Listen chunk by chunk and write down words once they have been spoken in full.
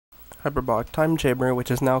hyperbolic time chamber, which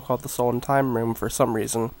is now called the Soul and Time Room for some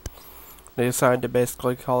reason. They decided to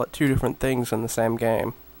basically call it two different things in the same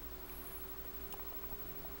game.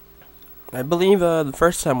 I believe the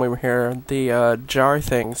first time we were here, the jar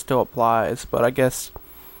thing still applies, but I guess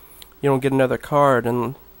you don't get another card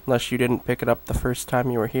unless you didn't pick it up the first time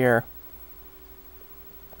you were here.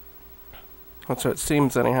 That's what it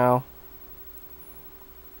seems anyhow.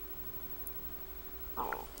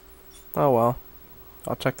 Oh well.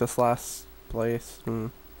 I'll check this last place.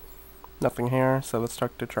 Nothing here, so let's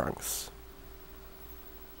talk to Trunks.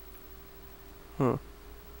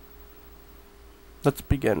 Let's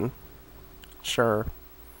begin. Sure.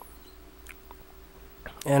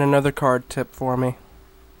 And another card tip for me.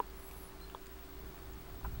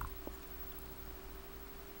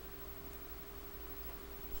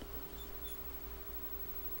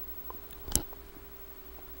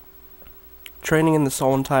 Training in the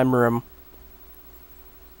Soul and Time Room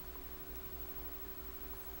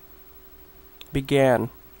began,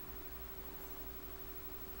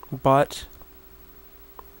 but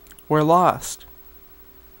we're lost.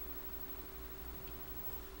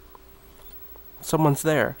 Someone's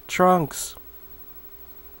there. Trunks.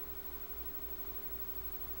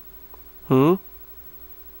 Go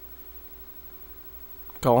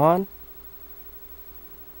on.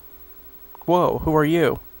 Whoa, who are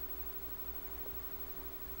you?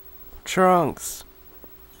 Trunks.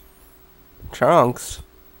 Trunks?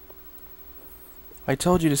 I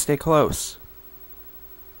told you to stay close.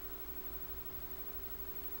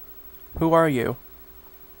 Who are you?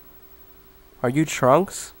 Are you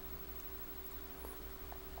Trunks?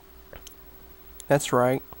 That's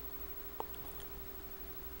right.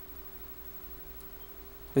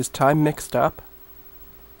 Is time mixed up?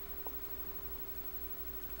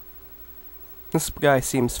 This guy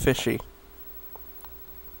seems fishy.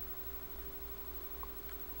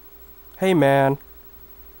 Hey man.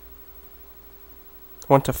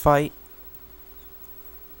 Want to fight?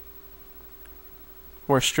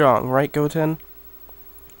 We're strong, right, Goten?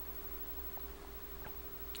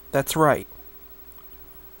 That's right.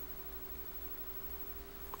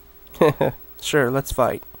 Sure, let's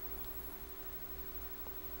fight.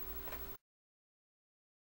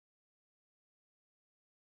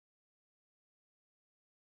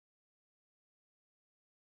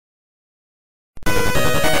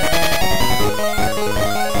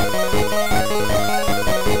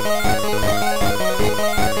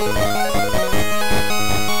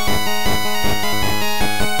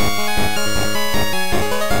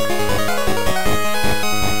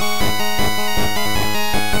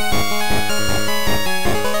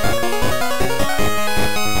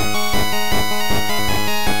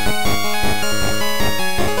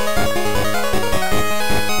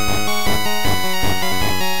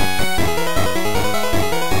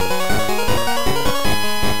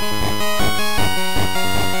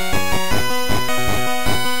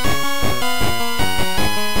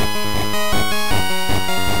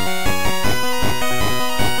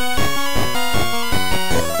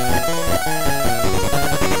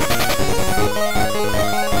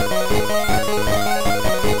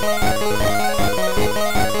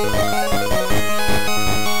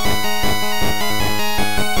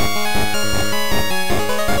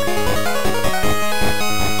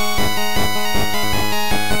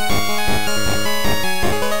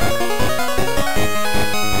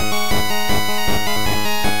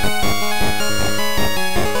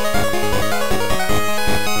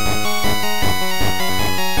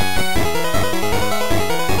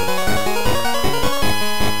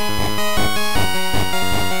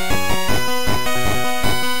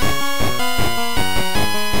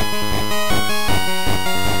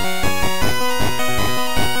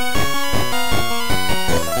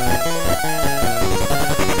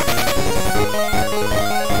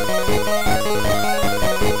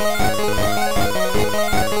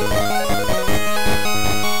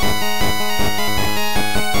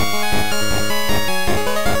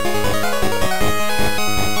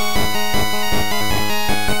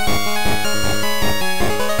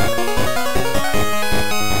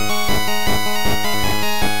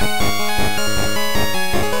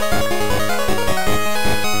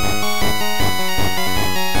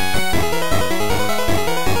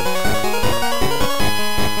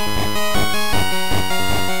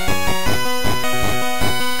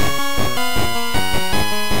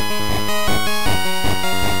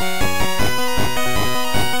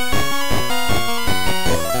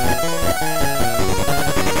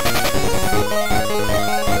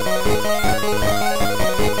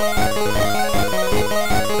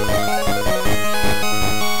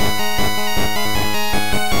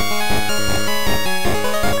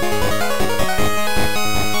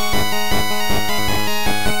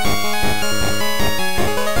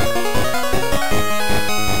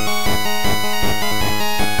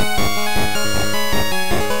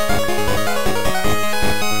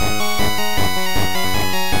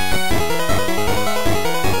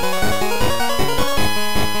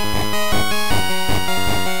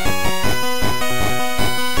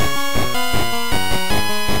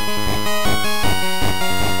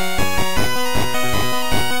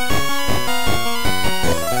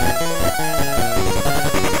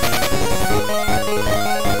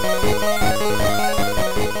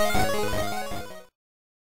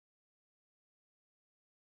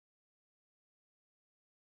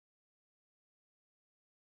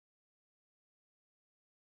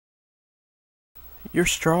 You're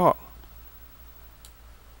strong.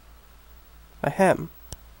 Ahem.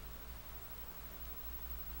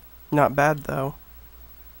 Not bad, though.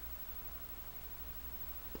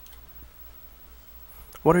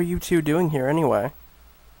 What are you two doing here, anyway?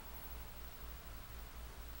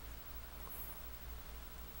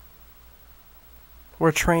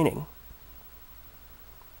 We're training.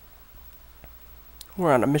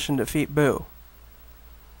 We're on a mission to defeat Boo.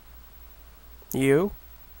 You?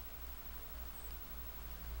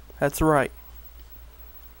 That's right.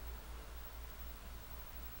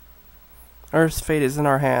 Earth's fate is in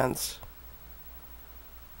our hands.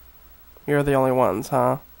 You're the only ones,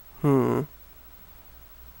 huh? Good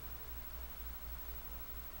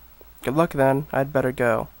luck then. I'd better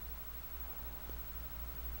go.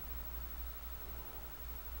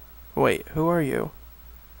 Wait, who are you?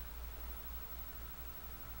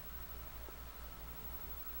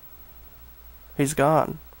 He's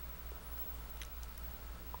gone.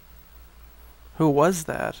 Who was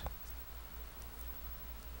that?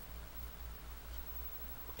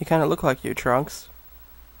 He kinda looked like you, Trunks.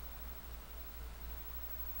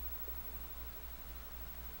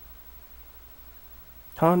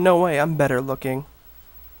 Huh? No way, I'm better looking.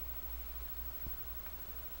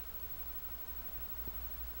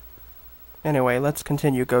 Anyway, let's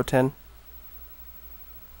continue, Goten.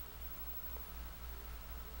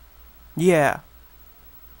 Yeah.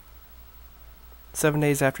 7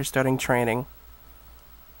 days after starting training.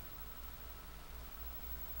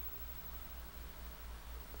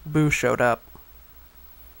 Boo showed up.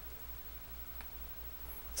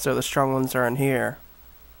 So the strong ones are in here.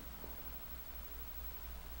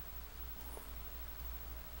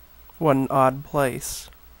 What an odd place.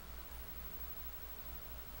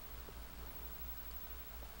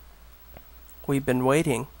 We've been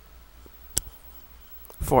waiting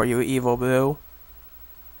for you, evil Boo.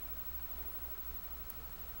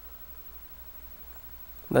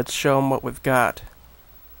 Let's show 'em what we've got.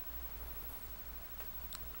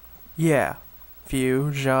 Yeah,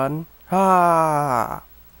 fusion. Ha!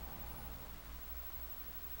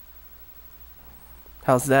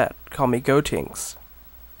 How's that? Call me Gotinks.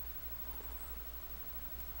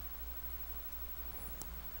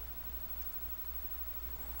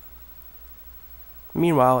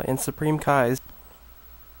 Meanwhile, in Supreme Kai's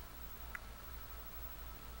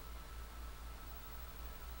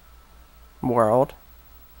world,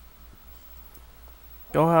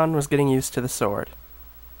 Gohan was getting used to the sword.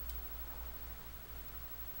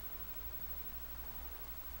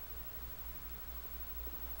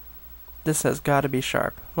 This has got to be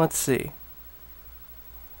sharp. Let's see.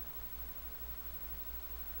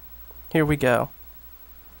 Here we go.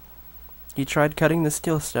 He tried cutting the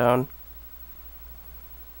steel stone.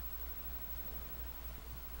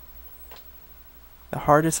 The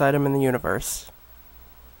hardest item in the universe.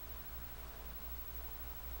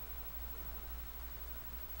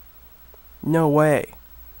 No way.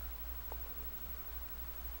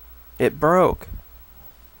 It broke.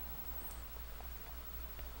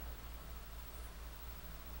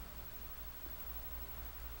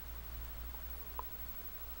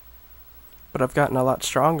 But I've gotten a lot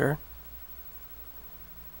stronger.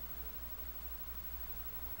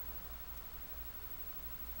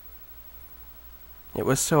 It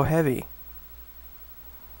was so heavy.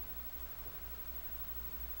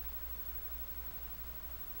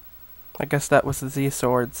 I guess that was the Z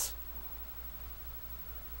swords.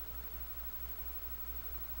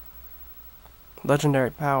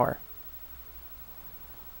 Legendary power.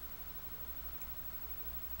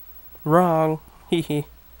 Wrong. Hehe.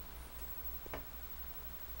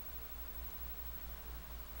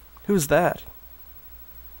 Who's that?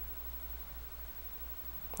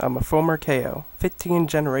 I'm a former KO. 15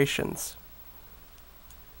 generations.